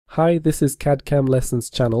Hi, this is CAD/CAM Lessons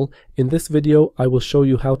channel. In this video, I will show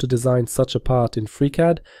you how to design such a part in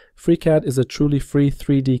FreeCAD. FreeCAD is a truly free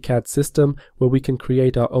 3D CAD system where we can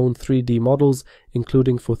create our own 3D models,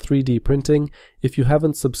 including for 3D printing. If you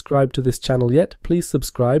haven't subscribed to this channel yet, please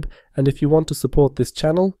subscribe. And if you want to support this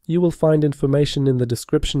channel, you will find information in the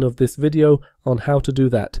description of this video on how to do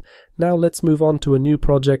that. Now let's move on to a new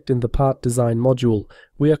project in the part design module.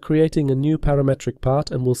 We are creating a new parametric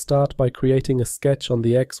part and we'll start by creating a sketch on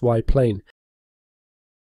the XY plane.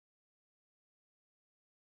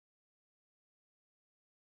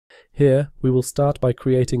 Here, we will start by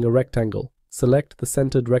creating a rectangle. Select the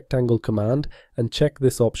centered rectangle command and check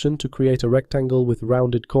this option to create a rectangle with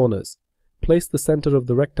rounded corners. Place the center of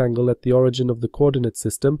the rectangle at the origin of the coordinate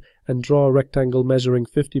system and draw a rectangle measuring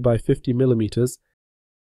 50 by 50 millimeters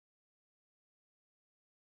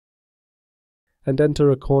and enter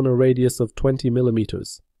a corner radius of 20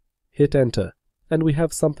 millimeters. Hit enter, and we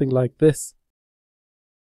have something like this.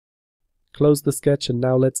 Close the sketch and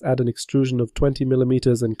now let's add an extrusion of 20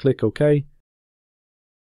 millimeters and click OK.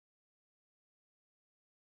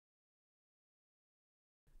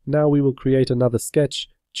 Now we will create another sketch.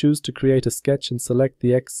 Choose to create a sketch and select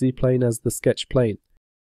the XZ plane as the sketch plane.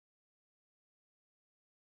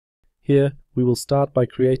 Here, we will start by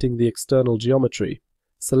creating the external geometry.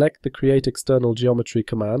 Select the Create External Geometry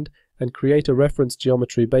command and create a reference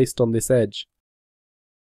geometry based on this edge.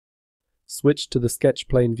 Switch to the sketch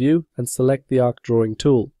plane view and select the arc drawing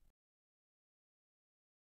tool.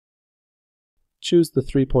 Choose the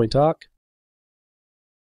 3-point arc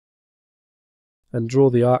and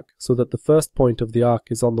draw the arc so that the first point of the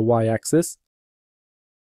arc is on the y-axis.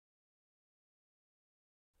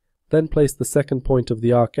 Then place the second point of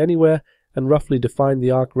the arc anywhere and roughly define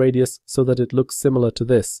the arc radius so that it looks similar to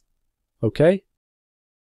this. OK?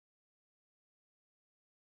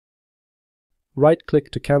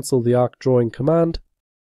 Right-click to cancel the arc drawing command.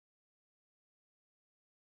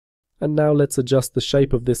 And now let's adjust the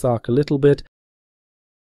shape of this arc a little bit.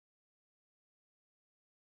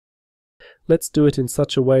 Let's do it in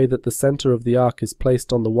such a way that the center of the arc is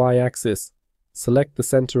placed on the y-axis. Select the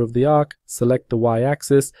center of the arc, select the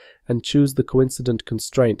y-axis, and choose the coincident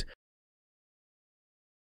constraint.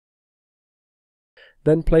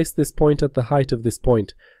 Then place this point at the height of this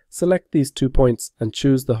point. Select these 2 points and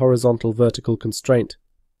choose the horizontal vertical constraint.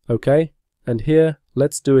 OK? And here,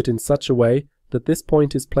 let's do it in such a way that this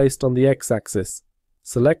point is placed on the x-axis.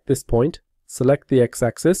 Select this point, select the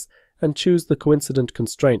x-axis, and choose the coincident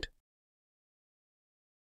constraint.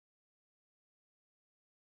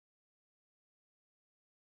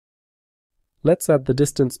 Let's add the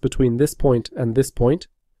distance between this point and this point.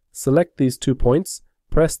 Select these 2 points,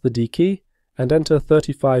 press the D key, and enter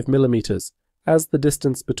 35 millimeters as the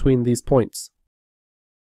distance between these points.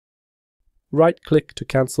 Right-click to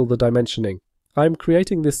cancel the dimensioning. I am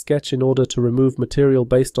creating this sketch in order to remove material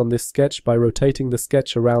based on this sketch by rotating the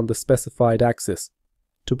sketch around the specified axis.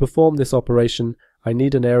 To perform this operation, I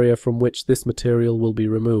need an area from which this material will be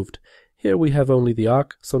removed. Here we have only the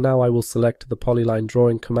arc, so now I will select the polyline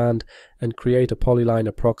drawing command and create a polyline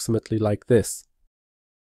approximately like this.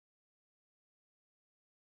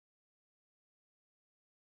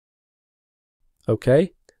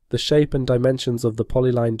 OK, the shape and dimensions of the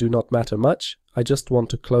polyline do not matter much. I just want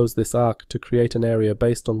to close this arc to create an area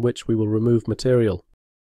based on which we will remove material.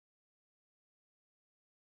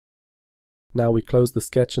 Now we close the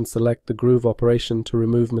sketch and select the groove operation to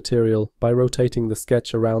remove material by rotating the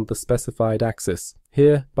sketch around the specified axis.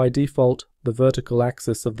 Here, by default, the vertical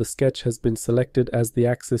axis of the sketch has been selected as the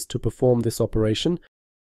axis to perform this operation.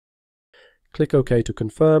 Click OK to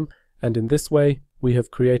confirm, and in this way, we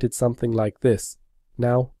have created something like this.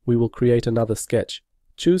 Now, we will create another sketch.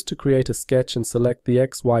 Choose to create a sketch and select the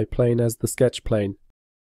XY plane as the sketch plane.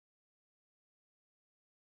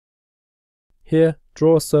 Here,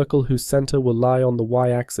 draw a circle whose center will lie on the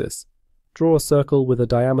y-axis. Draw a circle with a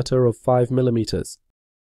diameter of 5 millimeters.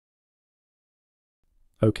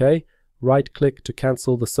 OK, right-click to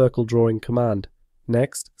cancel the circle drawing command.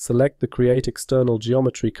 Next, select the Create External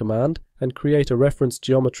Geometry command and create a reference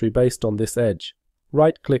geometry based on this edge.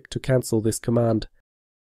 Right-click to cancel this command.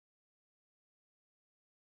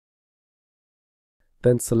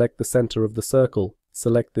 Then select the center of the circle.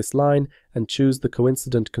 Select this line and choose the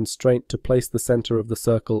coincident constraint to place the center of the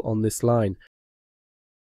circle on this line.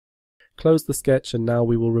 Close the sketch and now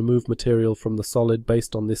we will remove material from the solid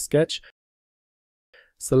based on this sketch.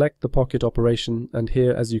 Select the pocket operation and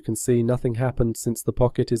here, as you can see, nothing happened since the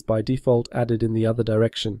pocket is by default added in the other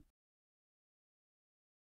direction.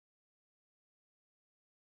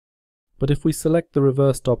 But if we select the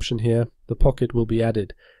reversed option here, the pocket will be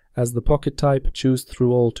added. As the pocket type, choose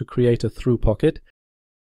Through All to create a through pocket,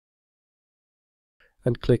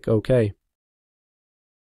 and click OK.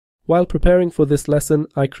 While preparing for this lesson,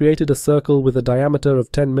 I created a circle with a diameter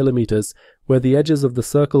of 10 mm, where the edges of the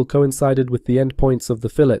circle coincided with the endpoints of the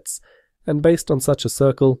fillets, and based on such a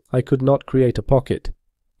circle, I could not create a pocket.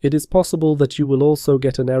 It is possible that you will also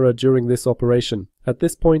get an error during this operation. At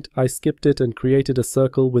this point, I skipped it and created a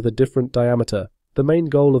circle with a different diameter. The main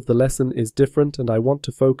goal of the lesson is different, and I want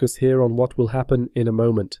to focus here on what will happen in a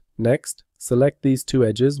moment. Next, select these two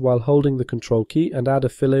edges while holding the Control key and add a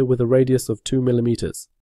fillet with a radius of 2 mm.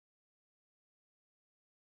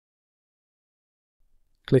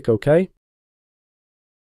 Click OK.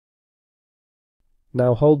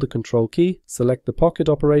 Now hold the Control key, select the pocket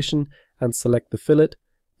operation, and select the fillet.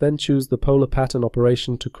 Then choose the polar pattern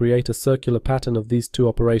operation to create a circular pattern of these two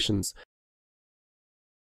operations.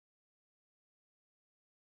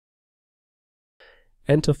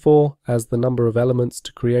 Enter 4 as the number of elements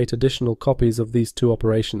to create additional copies of these two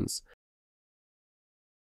operations.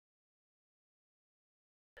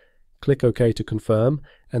 Click OK to confirm,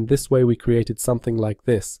 and this way we created something like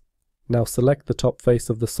this. Now select the top face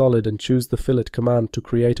of the solid and choose the fillet command to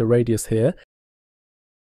create a radius here.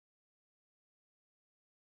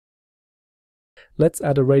 Let's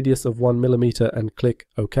add a radius of 1 mm and click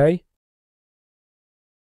OK.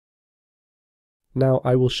 Now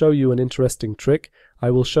I will show you an interesting trick.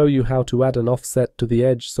 I will show you how to add an offset to the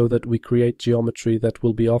edge so that we create geometry that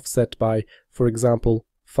will be offset by, for example,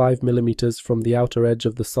 5 mm from the outer edge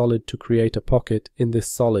of the solid to create a pocket in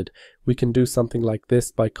this solid. We can do something like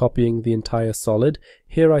this by copying the entire solid.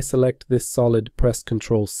 Here I select this solid, press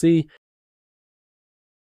Ctrl C.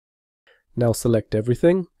 Now select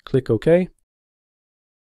everything, click OK.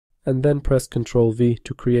 And then press Ctrl V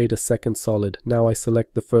to create a second solid. Now I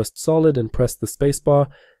select the first solid and press the spacebar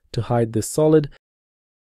to hide this solid.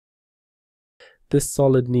 This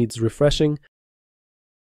solid needs refreshing,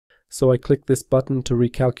 so I click this button to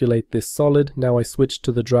recalculate this solid. Now I switch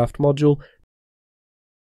to the draft module.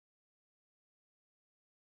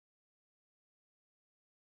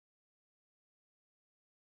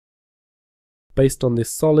 Based on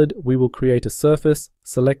this solid, we will create a surface.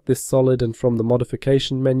 Select this solid and from the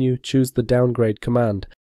modification menu, choose the downgrade command.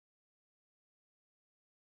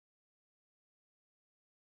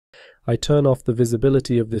 I turn off the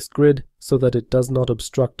visibility of this grid so that it does not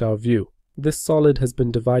obstruct our view. This solid has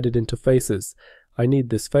been divided into faces. I need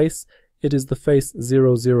this face. It is the face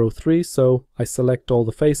 003, so I select all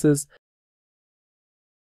the faces.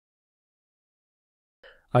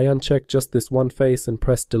 I uncheck just this one face and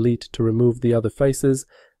press delete to remove the other faces.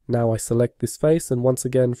 Now I select this face, and once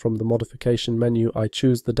again from the modification menu I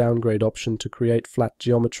choose the downgrade option to create flat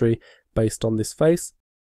geometry based on this face.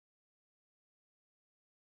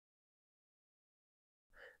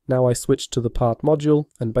 Now I switch to the part module,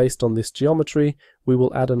 and based on this geometry we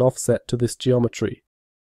will add an offset to this geometry.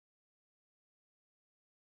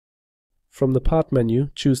 From the part menu,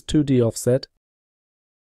 choose 2D offset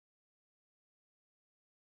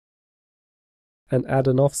and add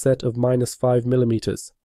an offset of -5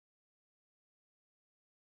 mm.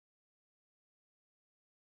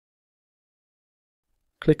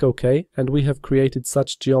 Click OK, and we have created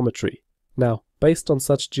such geometry. Now, based on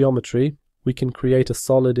such geometry, we can create a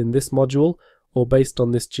solid in this module, or based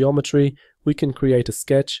on this geometry, we can create a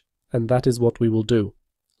sketch, and that is what we will do.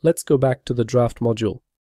 Let's go back to the draft module.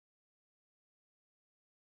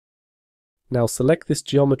 Now select this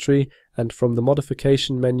geometry, and from the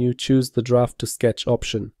modification menu choose the draft to sketch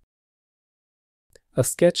option. A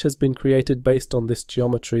sketch has been created based on this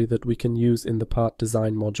geometry that we can use in the part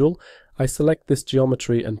design module. I select this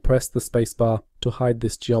geometry and press the spacebar to hide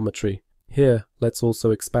this geometry. Here, let's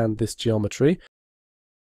also expand this geometry.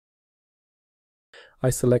 I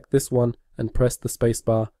select this one and press the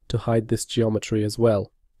spacebar to hide this geometry as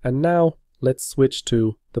well. And now, let's switch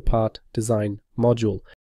to the part design module.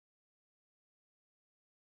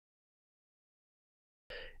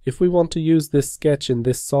 If we want to use this sketch in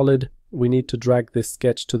this solid, we need to drag this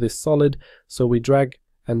sketch to this solid, so we drag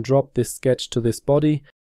and drop this sketch to this body.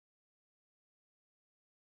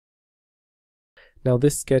 Now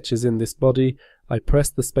this sketch is in this body. I press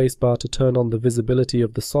the spacebar to turn on the visibility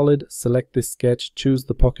of the solid, select this sketch, choose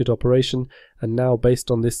the pocket operation, and now based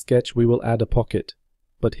on this sketch we will add a pocket.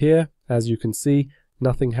 But here, as you can see,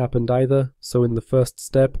 nothing happened either, so in the first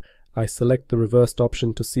step I select the reversed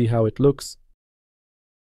option to see how it looks.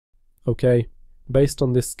 Okay, based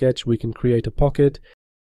on this sketch we can create a pocket.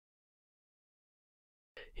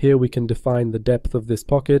 Here we can define the depth of this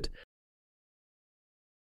pocket.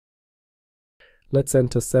 Let's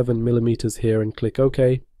enter 7 mm here and click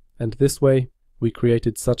OK, and this way we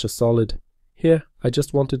created such a solid. Here, I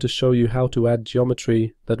just wanted to show you how to add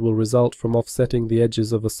geometry that will result from offsetting the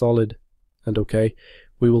edges of a solid. And okay,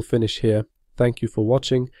 we will finish here. Thank you for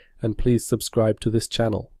watching, and please subscribe to this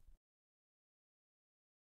channel.